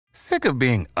Sick of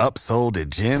being upsold at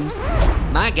gyms?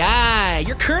 My guy,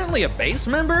 you're currently a base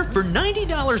member? For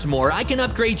 $90 more, I can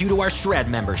upgrade you to our Shred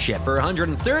membership. For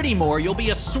 $130 more, you'll be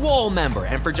a Swole member.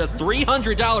 And for just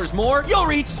 $300 more, you'll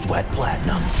reach Sweat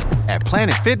Platinum. At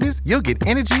Planet Fitness, you'll get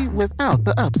energy without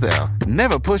the upsell.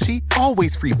 Never pushy,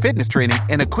 always free fitness training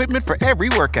and equipment for every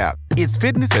workout. It's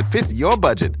fitness that fits your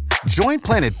budget. Join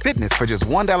Planet Fitness for just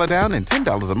 $1 down and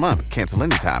 $10 a month. Cancel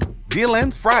anytime. Deal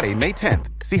ends Friday, May 10th.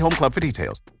 See Home Club for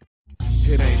details.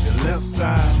 It ain't the left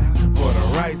side or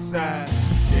the right side,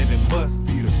 then it must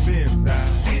be the fin side.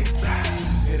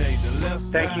 It ain't the left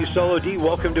side. Thank you, Solo D.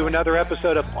 Welcome to another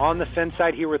episode of On the Fin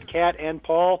Side here with Kat and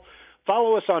Paul.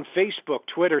 Follow us on Facebook,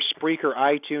 Twitter, Spreaker,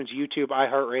 iTunes, YouTube,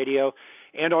 iHeartRadio,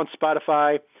 and on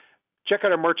Spotify. Check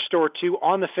out our merch store, too,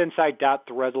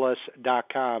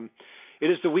 onthefinside.threadless.com. It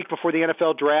is the week before the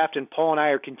NFL draft, and Paul and I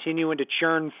are continuing to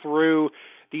churn through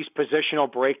these positional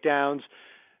breakdowns.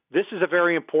 This is a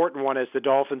very important one as the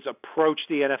Dolphins approach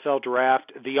the NFL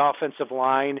draft. The offensive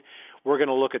line, we're going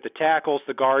to look at the tackles,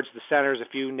 the guards, the centers, a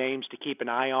few names to keep an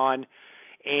eye on.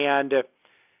 And,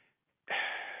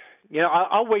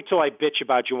 I'll wait till I bitch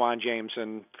about Ja'Wuan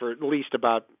Jameson for at least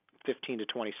about 15 to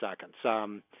 20 seconds.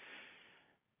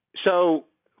 So,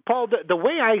 Paul, the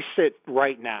way I sit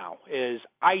right now is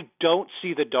I don't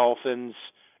see the Dolphins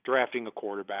drafting a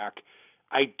quarterback.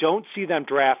 I don't see them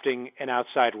drafting an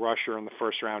outside rusher in the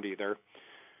first round either.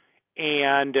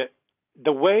 And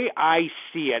the way I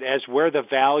see it as where the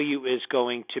value is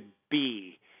going to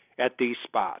be at these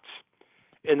spots.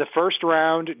 In the first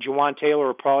round, Ja'Juan Taylor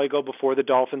will probably go before the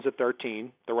Dolphins at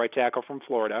 13, the right tackle from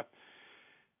Florida.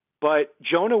 But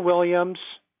Jonah Williams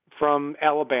from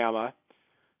Alabama,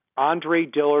 Andre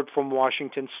Dillard from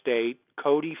Washington State,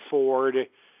 Cody Ford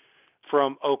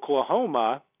from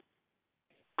Oklahoma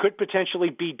could potentially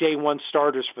be day one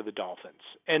starters for the Dolphins.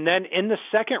 And then in the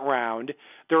second round,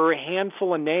 there are a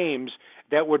handful of names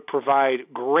that would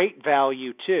provide great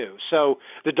value too. So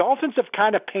the Dolphins have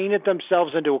kind of painted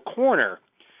themselves into a corner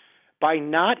by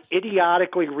not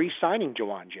idiotically re-signing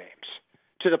Ja'Juan James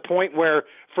to the point where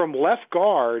from left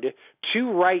guard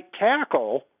to right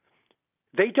tackle,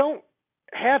 they don't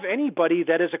have anybody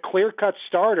that is a clear-cut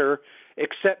starter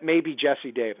except maybe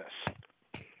Jesse Davis.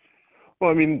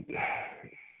 Well, I mean,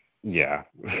 yeah,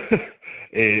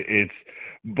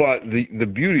 but the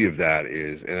beauty of that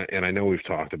is, and I know we've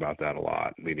talked about that a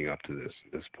lot leading up to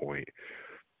this point.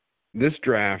 This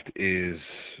draft is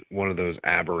one of those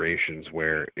aberrations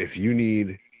where if you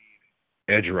need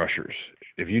edge rushers,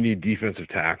 if you need defensive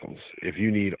tackles, if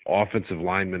you need offensive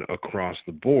linemen across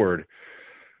the board,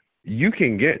 you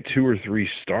can get 2 or 3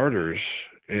 starters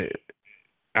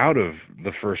out of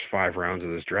the first 5 rounds of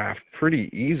this draft pretty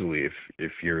easily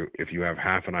if you have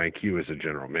half an IQ as a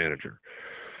general manager.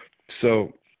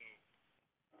 So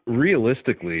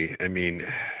realistically, I mean,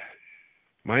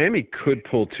 Miami could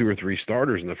pull 2 or 3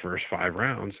 starters in the first 5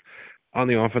 rounds on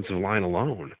the offensive line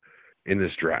alone in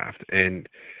this draft. And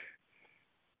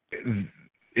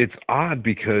it's odd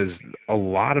because a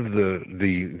lot of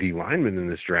the linemen in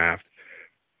this draft,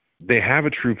 they have a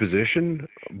true position,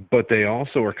 but they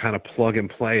also are kind of plug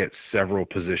and play at several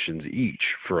positions each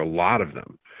for a lot of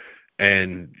them.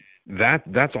 And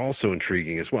that's also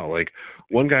intriguing as well. Like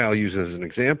one guy I'll use as an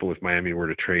example, if Miami were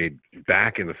to trade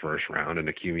back in the first round and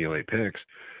accumulate picks,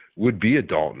 would be a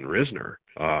Dalton Risner.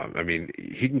 I mean,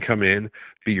 he can come in,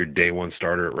 be your day one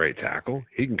starter at right tackle.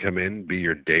 He can come in, be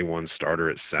your day one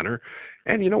starter at center.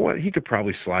 And you know what? He could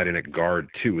probably slide in at guard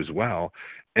too as well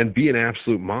and be an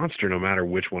absolute monster no matter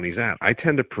which one he's at. I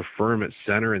tend to prefer him at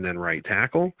center and then right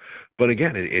tackle. But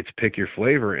again, it's pick your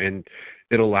flavor, and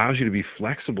it allows you to be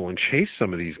flexible and chase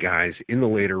some of these guys in the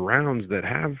later rounds that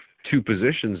have 2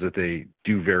 positions that they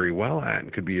do very well at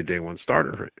and could be a day one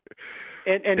starter.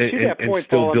 And to that point,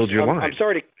 still Paul, build your line. I'm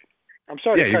sorry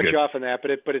to cut you off on that,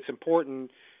 but it's important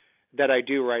that I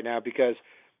do right now because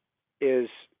is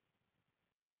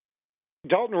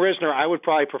Dalton Risner, I would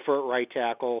probably prefer at right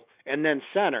tackle and then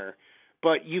center.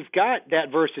 But you've got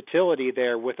that versatility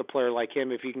there with a player like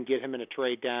him if you can get him in a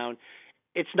trade down.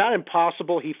 It's not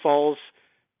impossible he falls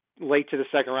late to the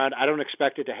second round. I don't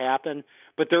expect it to happen.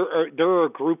 But there are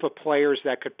a group of players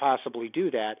that could possibly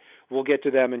do that. We'll get to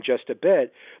them in just a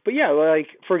bit. But, yeah, like,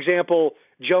 for example,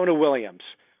 Jonah Williams.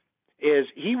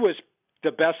 He was the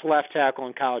best left tackle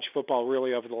in college football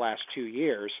really over the last 2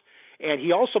 years. And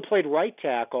he also played right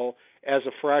tackle as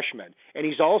a freshman. And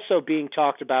he's also being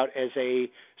talked about as a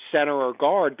center or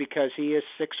guard because he is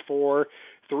 6'4",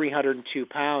 302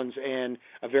 pounds, and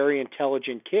a very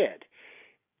intelligent kid.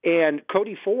 And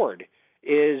Cody Ford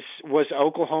was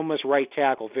Oklahoma's right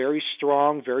tackle, very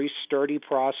strong, very sturdy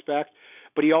prospect,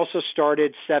 but he also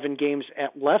started 7 games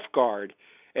at left guard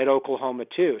at Oklahoma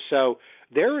too. So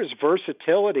there is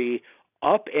versatility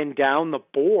up and down the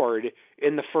board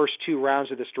in the first 2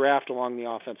 rounds of this draft along the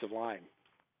offensive line.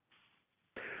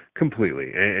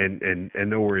 Completely, and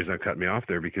no worries on cutting me off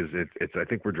there, because it's I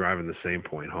think we're driving the same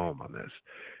point home on this.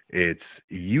 It's,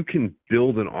 you can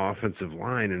build an offensive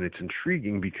line, and it's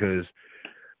intriguing because,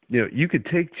 you know, you could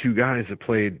take 2 guys that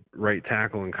played right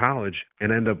tackle in college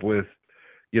and end up with,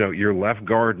 you know, your left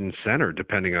guard and center,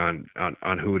 depending on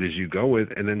who it is you go with,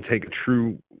 and then take a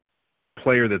true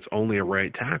player that's only a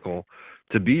right tackle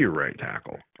to be your right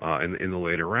tackle in the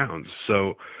later rounds.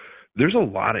 So there's a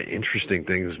lot of interesting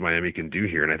things Miami can do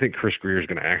here, and I think Chris Grier is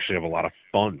going to actually have a lot of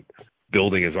fun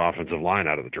building his offensive line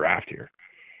out of the draft here.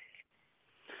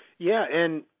 Yeah,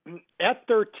 and at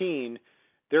 13,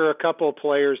 there are a couple of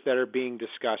players that are being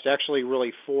discussed, actually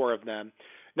really 4 of them.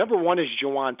 Number 1 is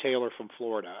Jawaan Taylor from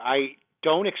Florida. I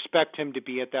don't expect him to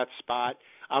be at that spot.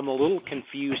 I'm a little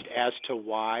confused as to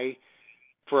why,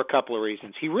 for a couple of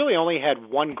reasons. He really only had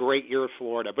 1 great year at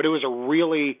Florida, but it was a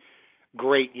really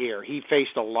great year. He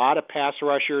faced a lot of pass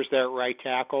rushers there at right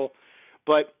tackle,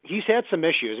 but he's had some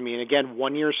issues. I mean, again,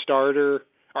 1 year starter,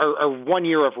 or 1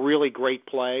 year of really great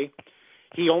play.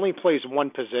 He only plays 1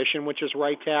 position, which is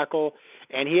right tackle,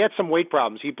 and he had some weight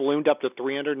problems. He ballooned up to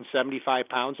 375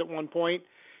 pounds at one point.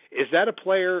 Is that a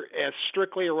player as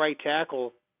strictly a right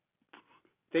tackle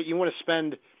that you want to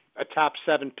spend a top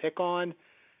 7 pick on?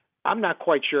 I'm not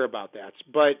quite sure about that,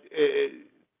 but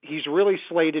he's really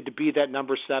slated to be that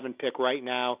number 7 pick right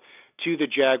now to the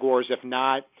Jaguars. If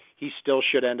not, he still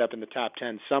should end up in the top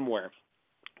 10 somewhere.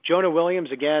 Jonah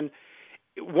Williams, again,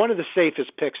 one of the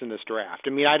safest picks in this draft. I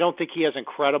mean, I don't think he has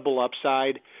incredible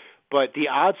upside, but the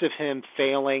odds of him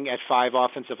failing at 5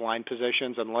 offensive line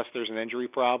positions, unless there's an injury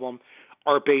problem,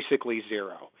 are basically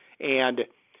 0. And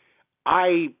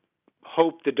I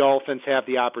hope the Dolphins have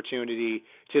the opportunity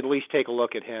to at least take a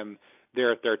look at him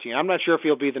there at 13. I'm not sure if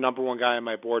he'll be the number 1 guy on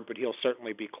my board, but he'll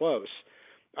certainly be close.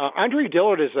 Andre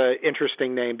Dillard is an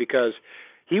interesting name because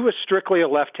he was strictly a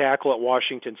left tackle at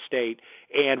Washington State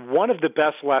and one of the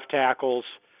best left tackles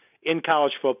in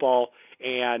college football,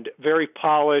 and very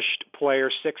polished player,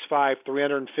 6'5",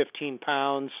 315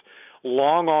 pounds,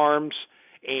 long arms,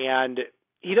 and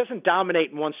he doesn't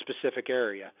dominate in one specific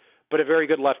area, but a very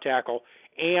good left tackle.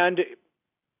 And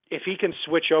if he can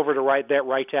switch over to that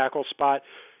right tackle spot,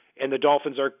 and the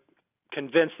Dolphins are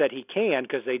convinced that he can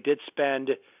because they did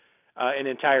spend an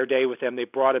entire day with him. They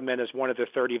brought him in as one of their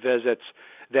 30 visits,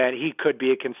 that he could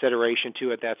be a consideration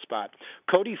too at that spot.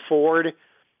 Cody Ford,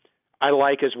 I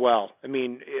like as well. I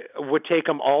mean, it would take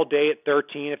him all day at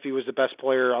 13 if he was the best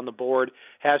player on the board,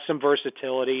 has some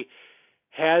versatility,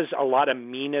 has a lot of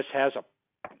meanness, has a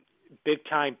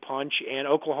big-time punch, and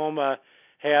Oklahoma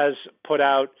has put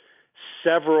out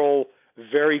several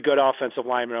very good offensive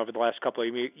linemen over the last couple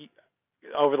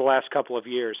of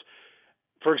years.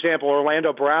 For example,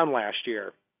 Orlando Brown last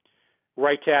year,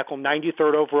 right tackle,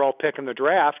 93rd overall pick in the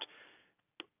draft,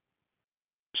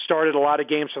 started a lot of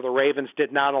games for the Ravens,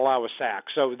 did not allow a sack.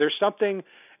 So there's something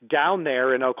down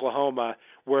there in Oklahoma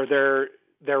where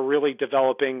they're really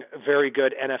developing very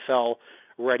good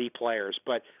NFL-ready players.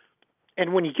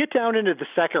 And when you get down into the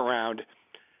second round,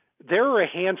 there are a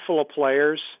handful of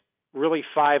players, really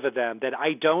 5 of them, that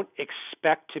I don't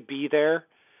expect to be there,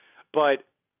 but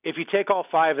if you take all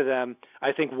 5 of them,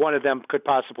 I think one of them could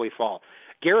possibly fall.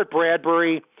 Garrett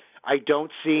Bradbury, I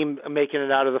don't see him making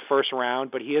it out of the first round,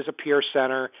 but he is a pure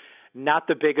center, not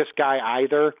the biggest guy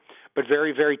either, but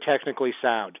very, very technically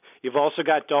sound. You've also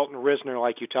got Dalton Risner,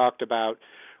 like you talked about.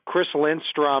 Chris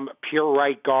Lindstrom, pure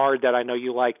right guard that I know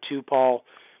you like too, Paul.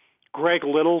 Greg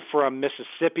Little from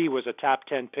Mississippi was a top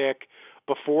 10 pick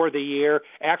before the year,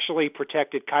 actually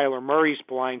protected Kyler Murray's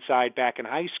blind side back in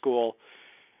high school.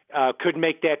 Could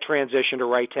make that transition to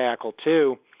right tackle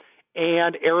too.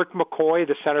 And Eric McCoy,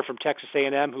 the center from Texas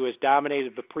A&M, who has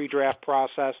dominated the pre-draft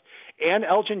process, and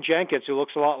Elgin Jenkins, who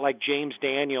looks a lot like James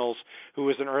Daniels, who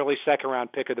was an early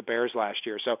second-round pick of the Bears last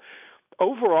year. So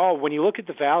overall, when you look at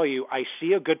the value, I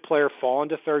see a good player falling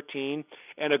to 13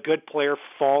 and a good player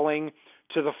falling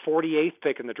to the 48th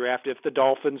pick in the draft if the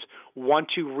Dolphins want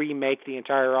to remake the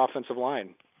entire offensive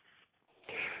line.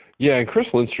 Yeah, and Chris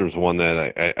Lindstrom's one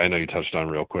that I know you touched on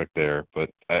real quick there,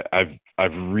 but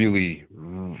I've really,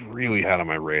 really had on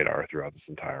my radar throughout this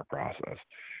entire process.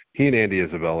 He and Andy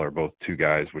Isabella are both 2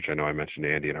 guys, which I know I mentioned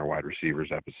Andy in our wide receivers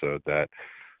episode, that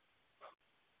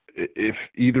if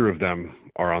either of them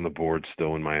are on the board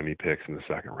still in Miami picks in the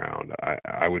second round,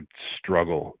 I would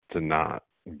struggle to not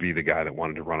be the guy that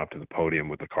wanted to run up to the podium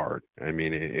with the card. I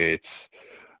mean,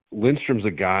 Lindstrom's a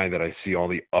guy that I see all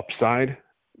the upside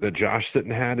that Josh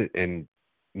Sitton had, and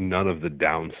none of the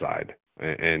downside.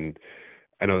 And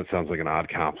I know that sounds like an odd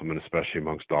compliment, especially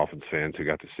amongst Dolphins fans who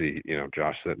got to see,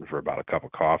 Josh Sitton for about a cup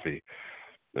of coffee.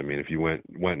 I mean, if you went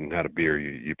and had a beer,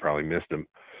 you probably missed him.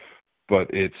 But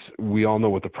we all know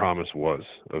what the promise was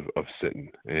of Sitton,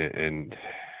 and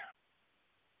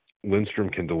Lindstrom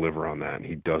can deliver on that, and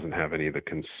he doesn't have any of the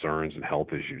concerns and health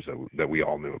issues that we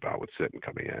all knew about with Sitton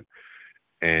coming in.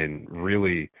 And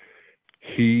really,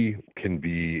 he can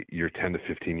be your 10 to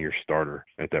 15-year starter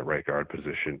at that right guard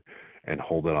position and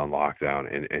hold it on lockdown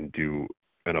and do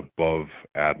an above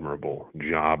admirable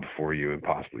job for you and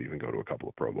possibly even go to a couple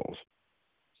of Pro Bowls.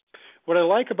 What I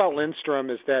like about Lindstrom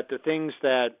is that the things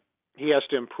that he has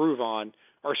to improve on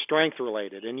are strength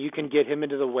related, and you can get him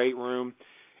into the weight room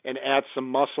and add some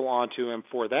muscle onto him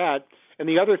for that. And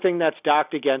the other thing that's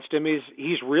docked against him is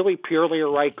he's really purely a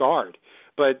right guard.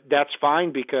 But that's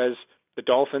fine because the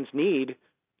Dolphins need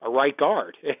a right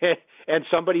guard and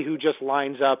somebody who just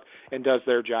lines up and does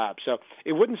their job. So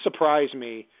it wouldn't surprise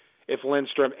me if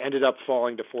Lindstrom ended up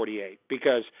falling to 48,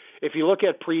 because if you look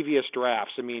at previous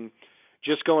drafts, I mean,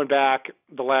 just going back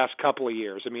the last couple of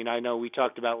years, I mean, I know we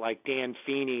talked about like Dan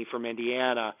Feeney from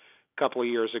Indiana a couple of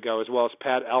years ago, as well as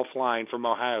Pat Elflein from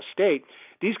Ohio State.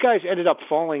 These guys ended up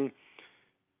falling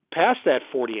past that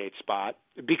 48 spot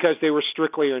because they were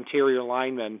strictly interior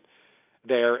linemen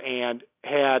there and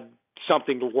had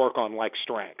something to work on like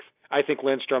strength. I think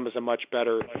Lindstrom is a much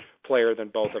better player than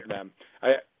both of them.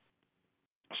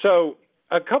 So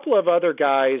a couple of other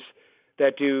guys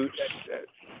that do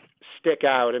stick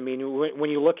out. I mean, when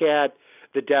you look at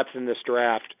the depth in this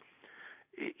draft,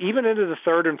 even into the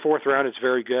third and fourth round, it's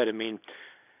very good. I mean,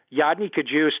 Yadni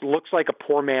Kajus looks like a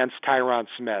poor man's Tyron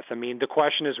Smith. I mean, the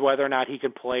question is whether or not he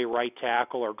can play right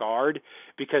tackle or guard,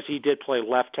 because he did play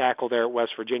left tackle there at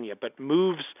West Virginia, but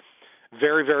moves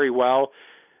very, very well.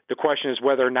 The question is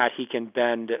whether or not he can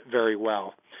bend very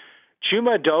well.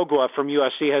 Chuma Dogwa from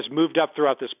USC has moved up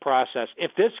throughout this process.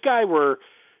 If this guy were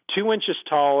 2 inches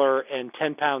taller and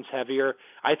 10 pounds heavier,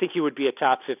 I think he would be a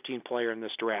top 15 player in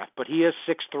this draft. But he is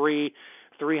 6'3",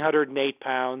 308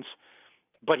 pounds.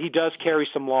 But he does carry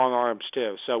some long arms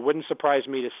too, so it wouldn't surprise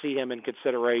me to see him in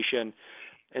consideration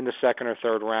in the second or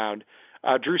third round.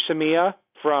 Drew Samia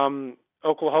from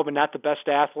Oklahoma, not the best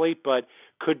athlete, but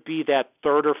could be that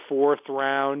third or fourth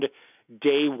round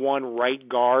day one right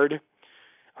guard.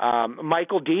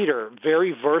 Michael Dieter,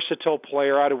 very versatile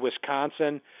player out of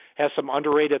Wisconsin, has some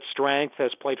underrated strength,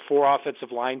 has played 4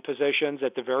 offensive line positions.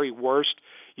 At the very worst,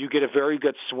 you get a very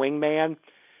good swing man.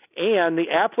 And the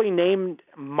aptly named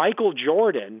Michael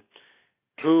Jordan,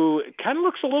 who kind of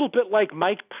looks a little bit like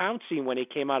Mike Pouncey when he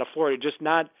came out of Florida, just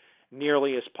not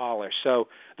nearly as polished. So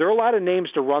there are a lot of names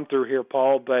to run through here,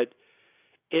 Paul, but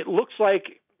it looks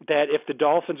like that if the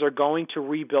Dolphins are going to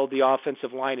rebuild the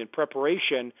offensive line in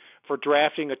preparation for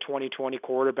drafting a 2020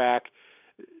 quarterback,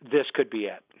 this could be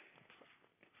it.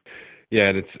 Yeah,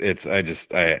 and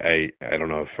I don't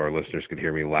know if our listeners could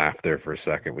hear me laugh there for a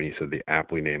second when you said the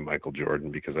aptly named Michael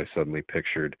Jordan, because I suddenly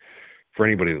pictured, for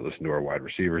anybody that listened to our wide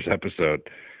receivers episode,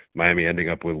 Miami ending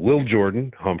up with Lil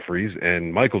Jordan Humphreys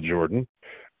and Michael Jordan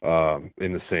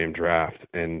in the same draft,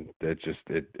 and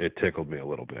it tickled me a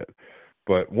little bit.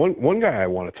 But one guy I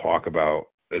want to talk about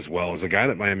as well is a guy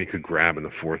that Miami could grab in the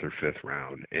 4th or 5th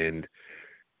round, and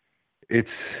it's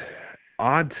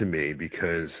odd to me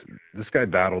because this guy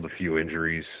battled a few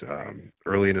injuries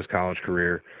early in his college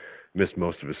career, missed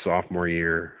most of his sophomore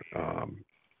year,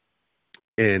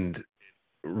 and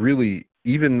really,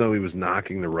 even though he was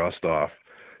knocking the rust off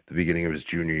the beginning of his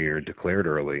junior year, declared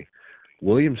early,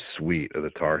 William Sweet of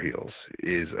the Tar Heels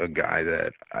is a guy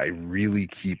that I really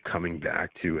keep coming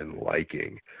back to and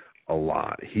liking a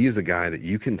lot. He is a guy that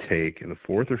you can take in the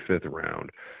 4th or 5th round,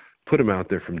 put him out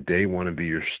there from day one and be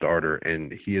your starter,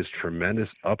 and he has tremendous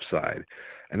upside.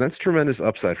 And that's tremendous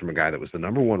upside from a guy that was the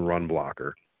number 1 run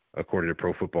blocker, according to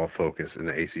Pro Football Focus in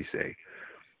the ACC.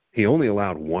 He only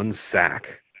allowed 1 sack,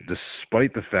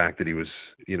 despite the fact that he was,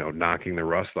 knocking the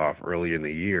rust off early in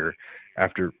the year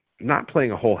after not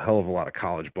playing a whole hell of a lot of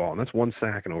college ball. And that's 1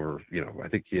 sack and over, I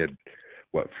think he had,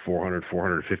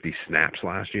 450 snaps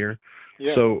last year.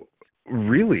 Yeah. So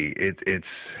really,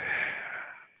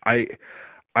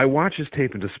 I watch his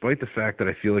tape, and despite the fact that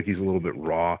I feel like he's a little bit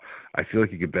raw, I feel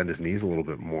like he could bend his knees a little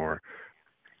bit more.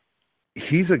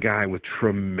 He's a guy with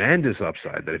tremendous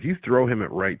upside that if you throw him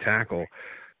at right tackle,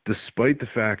 despite the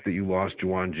fact that you lost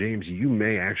Juwan James, you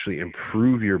may actually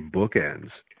improve your bookends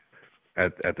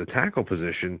at the tackle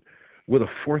position with a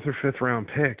 4th or 5th round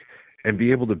pick and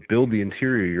be able to build the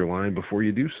interior of your line before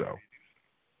you do so.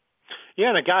 Yeah,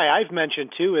 and a guy I've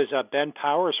mentioned too is Ben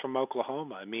Powers from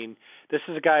Oklahoma. I mean, this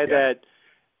is a guy that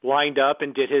lined up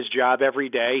and did his job every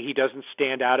day. He doesn't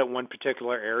stand out at one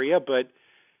particular area, but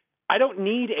I don't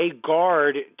need a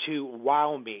guard to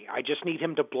wow me. I just need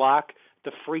him to block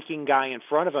the freaking guy in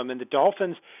front of him. And the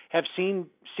Dolphins have seemed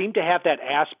to have that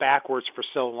ass backwards for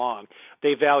so long.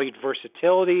 They valued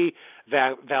versatility,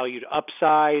 valued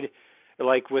upside,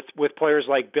 like with players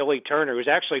like Billy Turner, who's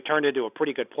actually turned into a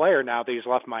pretty good player now that he's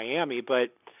left Miami.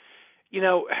 But, you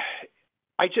know,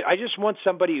 I just want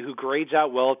somebody who grades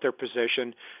out well at their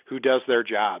position, who does their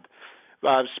job.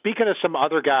 Speaking of some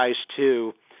other guys,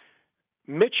 too,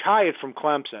 Mitch Hyatt from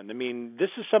Clemson. I mean, this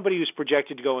is somebody who's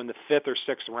projected to go in the 5th or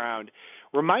 6th round.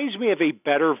 Reminds me of a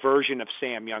better version of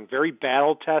Sam Young. Very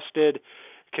battle-tested,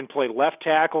 can play left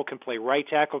tackle, can play right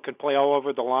tackle, can play all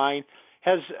over the line.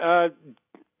 Has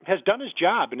done his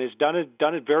job and has done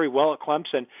it very well at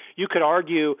Clemson. You could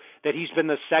argue that he's been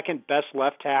the second best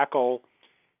left tackle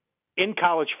in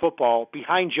college football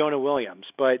behind Jonah Williams,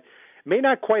 but may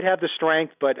not quite have the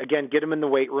strength, but again, get him in the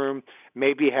weight room,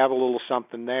 maybe have a little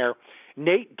something there.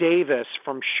 Nate Davis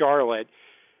from Charlotte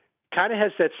kind of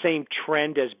has that same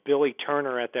trend as Billy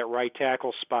Turner at that right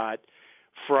tackle spot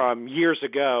from years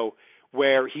ago,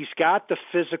 where he's got the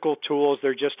physical tools.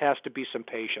 There just has to be some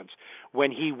patience.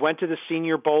 When he went to the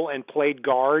Senior Bowl and played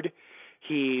guard,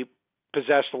 he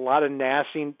possessed a lot of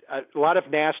nastiness,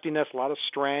 a lot of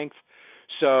strength.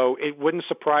 So it wouldn't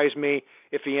surprise me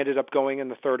if he ended up going in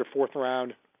the 3rd or 4th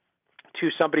round to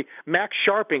somebody. Max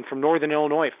Sharping from Northern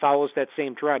Illinois follows that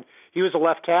same trend. He was a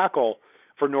left tackle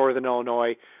for Northern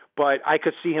Illinois, but I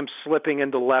could see him slipping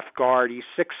into left guard. He's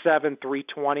 6'7",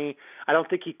 320. I don't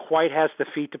think he quite has the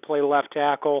feet to play left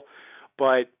tackle,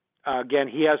 but again,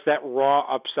 he has that raw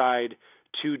upside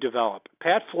to develop.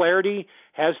 Pat Flaherty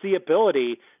has the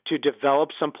ability to develop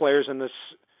some players in this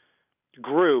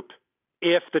group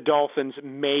if the Dolphins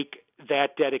make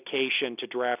that dedication to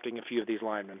drafting a few of these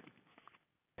linemen.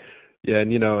 Yeah,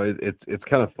 and it's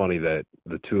kind of funny that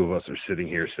the two of us are sitting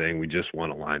here saying we just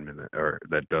want a lineman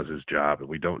that does his job, and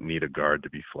we don't need a guard to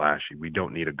be flashy. We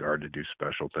don't need a guard to do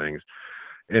special things.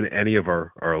 And any of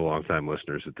our longtime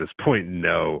listeners at this point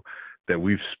know that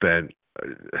we've spent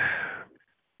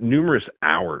numerous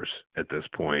hours at this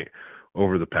point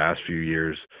over the past few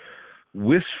years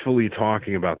wistfully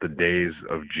talking about the days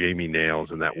of Jamie Nails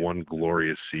and that one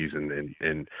glorious season.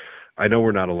 And I know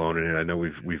we're not alone in it. I know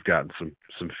we've gotten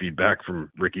some feedback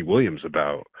from Ricky Williams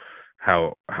about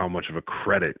how much of a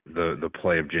credit the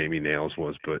play of Jamie Nails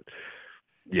was. But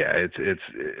yeah,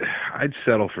 I'd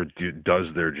settle for does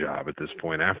their job at this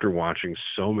point after watching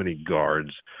so many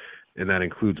guards, and that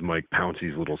includes Mike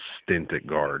Pouncey's little stint at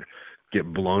guard,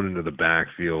 get blown into the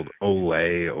backfield, ole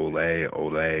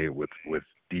with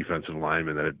defensive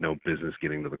linemen that had no business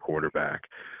getting to the quarterback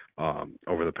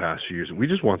over the past few years. And we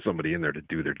just want somebody in there to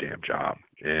do their damn job.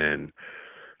 And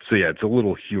so, yeah, it's a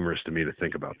little humorous to me to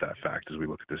think about that fact as we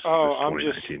look at this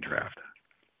 2019 draft.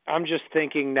 I'm just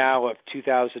thinking now of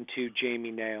 2002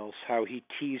 Jamie Nails, how he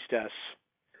teased us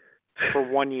for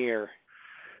 1 year.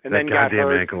 And that then got goddamn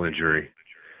hurt. Ankle injury.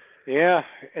 Yeah,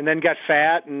 and then got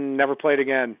fat and never played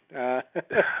again.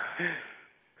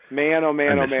 Man, oh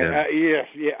man, oh man.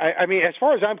 Yeah. I mean, as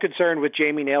far as I'm concerned with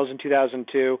Jamie Nails in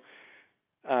 2002,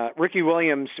 Ricky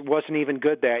Williams wasn't even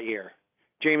good that year.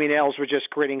 Jamie Nails was just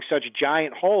creating such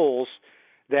giant holes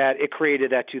that it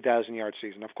created that 2,000-yard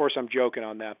season. Of course, I'm joking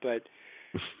on that, but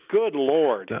good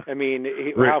Lord. I mean,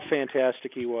 how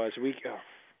fantastic he was.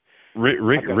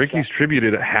 Ricky's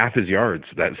tributed half his yards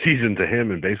that season to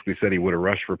him and basically said he would have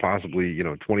rushed for possibly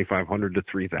 2,500 to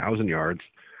 3,000 yards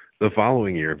the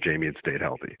following year if Jamie had stayed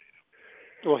healthy.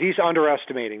 Well, he's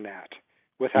underestimating that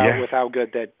with how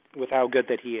good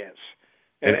that he is.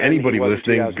 And anybody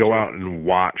listening, go out and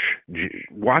watch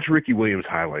Ricky Williams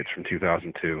highlights from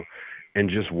 2002 and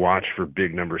just watch for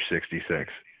big number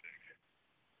 66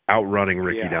 outrunning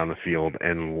Ricky down the field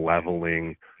and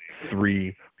leveling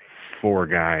 3-4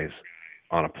 guys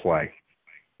on a play.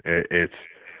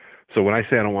 So when I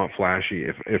say I don't want flashy,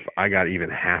 if I got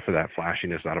even half of that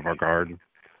flashiness out of our guard,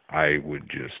 I would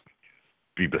just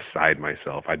be beside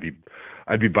myself. I'd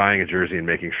be buying a jersey and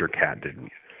making sure Cat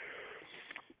didn't.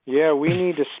 Yeah, we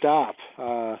need to stop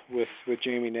with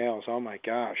Jamie Nails. Oh my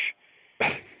gosh,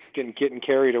 getting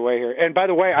carried away here. And by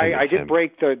the way, I did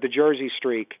break the jersey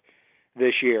streak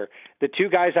this year. The two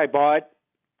guys I bought,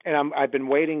 and I've been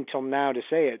waiting till now to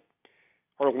say it,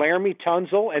 are Laramie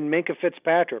Tunsil and Minkah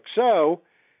Fitzpatrick. So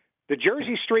the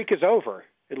jersey streak is over,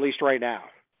 at least right now.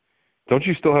 Don't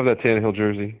you still have that Tannehill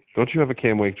jersey? Don't you have a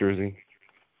Cam Wake jersey?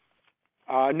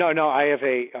 No. I have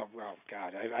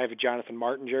I have a Jonathan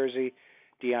Martin jersey,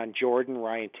 Deion Jordan,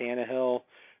 Ryan Tannehill,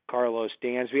 Carlos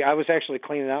Dansby. I was actually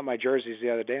cleaning out my jerseys the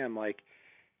other day. I'm like,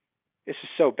 this is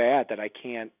so bad that I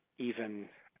can't even.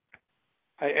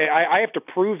 I have to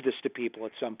prove this to people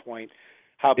at some point.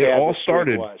 How bad it all this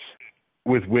started was.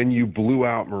 With when you blew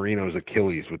out Marino's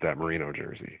Achilles with that Marino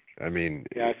jersey. I mean,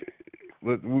 yeah.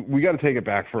 We got to take it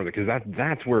back further, because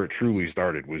that's where it truly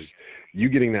started, was you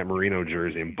getting that Marino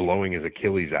jersey and blowing his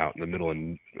Achilles out in the middle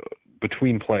and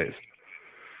between plays.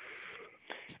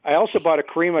 I also bought a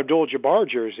Kareem Abdul-Jabbar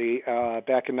jersey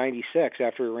back in '96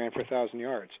 after he ran for 1,000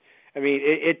 yards. I mean,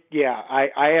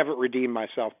 I haven't redeemed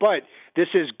myself, but this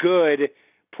is good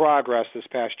progress this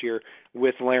past year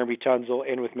with Laramie Tunsil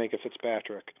and with Minkah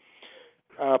Fitzpatrick.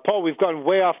 Paul, we've gone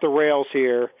way off the rails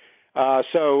here.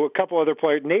 So a couple other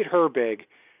players. Nate Herbig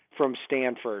from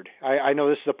Stanford. I know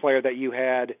this is a player that you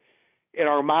had in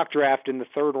our mock draft in the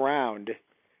 3rd round.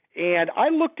 And I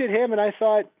looked at him and I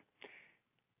thought,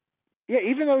 yeah,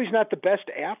 even though he's not the best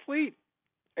athlete,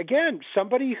 again,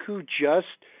 somebody who just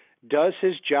does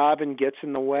his job and gets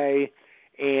in the way.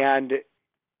 And,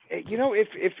 you know,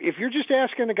 if you're just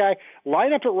asking a guy,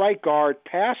 line up at right guard,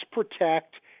 pass,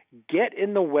 protect, get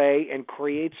in the way, and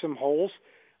create some holes,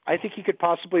 I think he could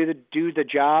possibly do the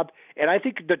job. And I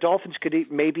think the Dolphins could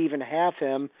maybe even have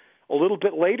him a little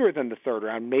bit later than the 3rd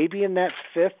round, maybe in that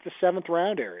 5th to 7th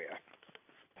round area.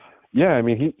 Yeah, I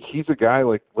mean, he's a guy,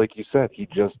 like you said, he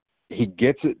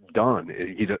gets it done.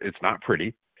 It's not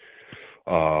pretty.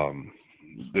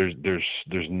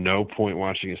 There's no point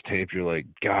watching his tape. You're like,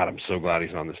 God, I'm so glad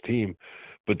he's on this team.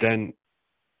 But then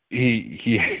he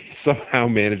somehow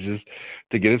manages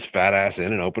to get his fat ass in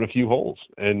and open a few holes.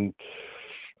 And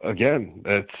again,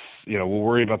 that's, you know, we'll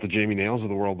worry about the Jamie Nails of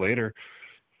the world later.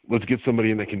 Let's get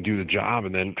somebody in that can do the job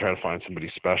and then try to find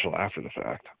somebody special after the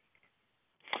fact.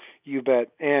 You bet.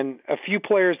 And a few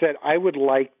players that I would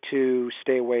like to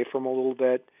stay away from a little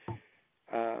bit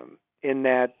in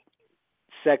that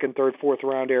 2nd, 3rd, 4th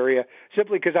round area,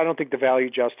 simply because I don't think the value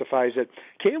justifies it.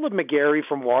 Caleb McGarry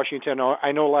from Washington,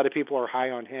 I know a lot of people are high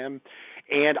on him,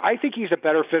 and I think he's a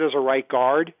better fit as a right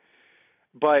guard,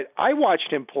 but I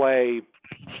watched him play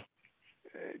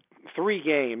 3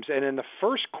 games, and in the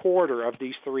first quarter of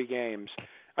these 3 games,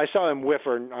 I saw him whiff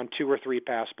on 2 or 3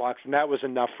 pass blocks, and that was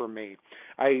enough for me.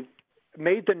 I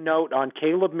made the note on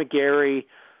Caleb McGarry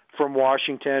from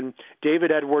Washington,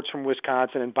 David Edwards from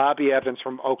Wisconsin, and Bobby Evans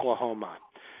from Oklahoma,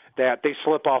 that they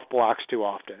slip off blocks too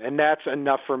often, and that's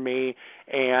enough for me.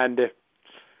 And,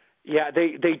 yeah,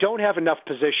 they don't have enough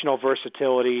positional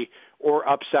versatility or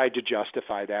upside to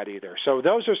justify that either. So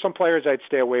those are some players I'd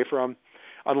stay away from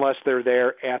unless they're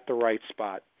there at the right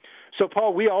spot. So,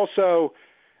 Paul, we also,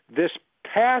 this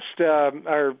past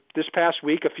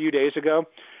week, a few days ago,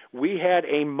 we had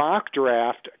a mock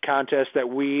draft contest that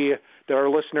our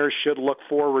listeners should look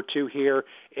forward to here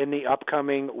in the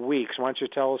upcoming weeks. Why don't you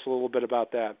tell us a little bit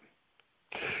about that?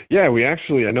 Yeah, we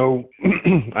actually, I know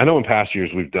in past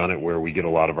years we've done it where we get a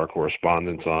lot of our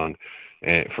correspondents on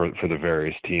for the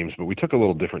various teams, but we took a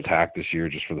little different tack this year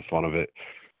just for the fun of it,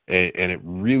 and it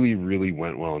really, really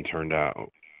went well and turned out.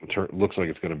 Looks like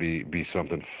it's going to be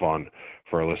something fun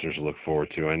for our listeners to look forward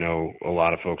to. I know a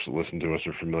lot of folks that listen to us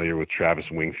are familiar with Travis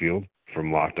Wingfield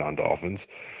from Locked On Dolphins,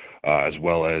 as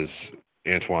well as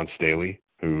Antoine Staley,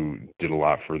 who did a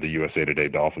lot for the USA Today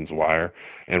Dolphins Wire,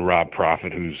 and Rob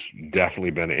Profit, who's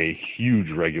definitely been a huge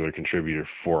regular contributor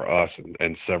for us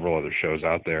and several other shows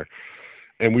out there.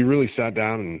 And we really sat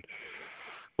down and,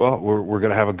 well, we're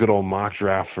going to have a good old mock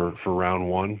draft for round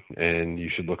 1, and you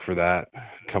should look for that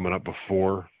coming up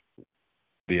before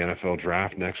the NFL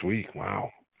draft next week.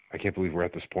 Wow. I can't believe we're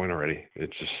at this point already.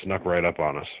 It just snuck right up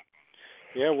on us.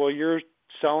 Yeah, well, you're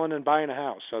selling and buying a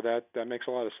house, so that makes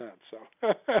a lot of sense. So.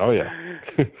 Oh yeah.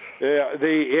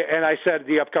 And I said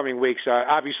the upcoming weeks,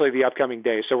 obviously the upcoming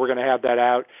days. So we're going to have that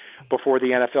out before the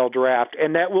NFL draft,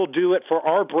 and that will do it for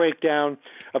our breakdown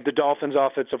of the Dolphins'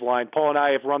 offensive line. Paul and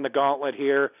I have run the gauntlet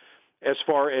here as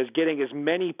far as getting as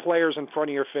many players in front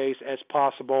of your face as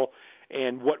possible,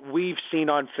 and what we've seen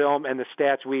on film and the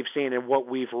stats we've seen and what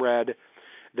we've read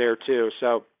there too.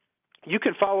 So you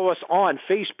can follow us on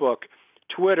Facebook,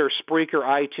 Twitter, Spreaker,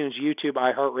 iTunes, YouTube,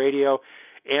 iHeartRadio,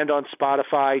 and on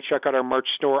Spotify. Check out our merch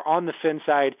store on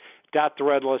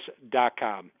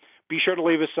thefinside.threadless.com. Be sure to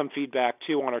leave us some feedback,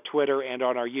 too, on our Twitter and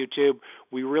on our YouTube.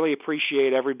 We really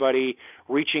appreciate everybody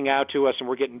reaching out to us, and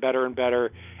we're getting better and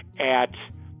better at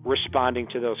responding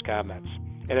to those comments.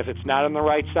 And if it's not on the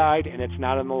right side and it's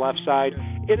not on the left side,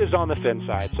 it is on the fin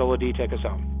side. So, Ladie, take us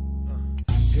home.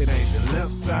 It ain't the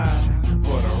left side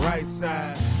or the right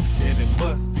side, then it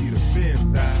must be the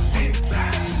fin side.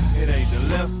 It ain't the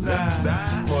left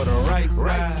side or the right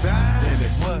side, then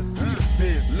it must be the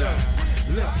fin side.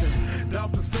 Listen,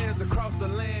 Dolphins fans across the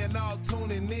land all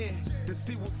tuning in to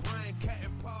see what Brian Cat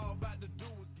and Paul about to do.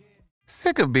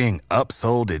 Sick of being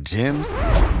upsold at gyms?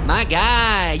 My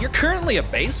guy, you're currently a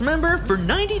base member? For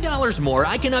 $90 more,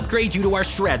 I can upgrade you to our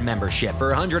Shred membership.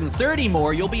 For $130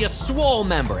 more, you'll be a Swole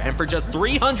member. And for just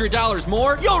 $300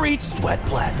 more, you'll reach Sweat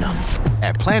Platinum.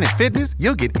 At Planet Fitness,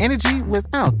 you'll get energy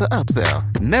without the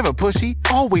upsell. Never pushy,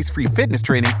 always free fitness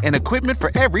training and equipment for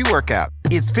every workout.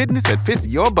 It's fitness that fits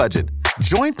your budget.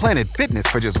 Join Planet Fitness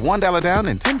for just $1 down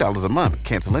and $10 a month.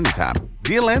 Cancel anytime.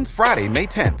 Deal ends Friday, May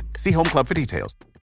 10th. See Home Club for details.